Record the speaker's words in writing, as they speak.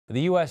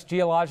The U.S.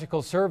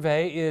 Geological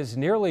Survey is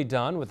nearly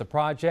done with a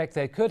project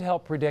that could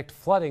help predict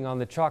flooding on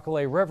the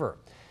Chocolay River.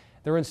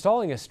 They're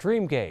installing a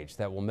stream gauge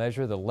that will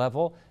measure the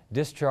level,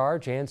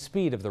 discharge, and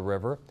speed of the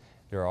river.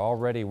 There are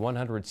already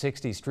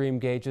 160 stream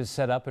gauges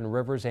set up in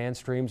rivers and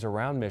streams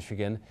around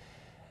Michigan.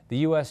 The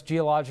U.S.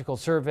 Geological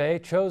Survey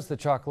chose the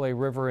Chocolay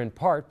River in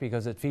part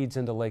because it feeds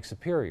into Lake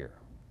Superior.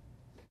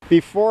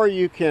 Before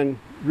you can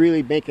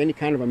really make any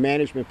kind of a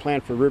management plan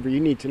for a river, you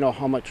need to know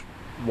how much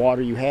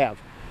water you have,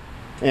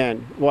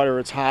 and what are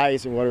its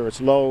highs and what are its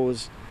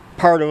lows.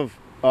 Part of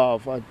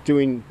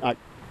doing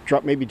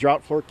maybe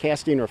drought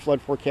forecasting or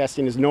flood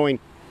forecasting is knowing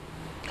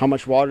how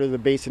much water the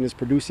basin is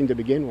producing to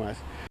begin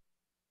with.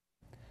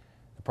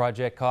 The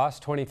project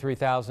costs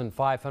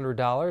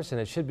 $23,500 and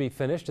it should be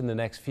finished in the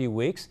next few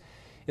weeks.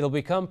 It'll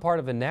become part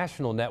of a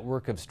national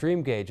network of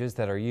stream gauges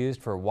that are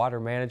used for water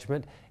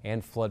management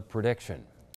and flood prediction.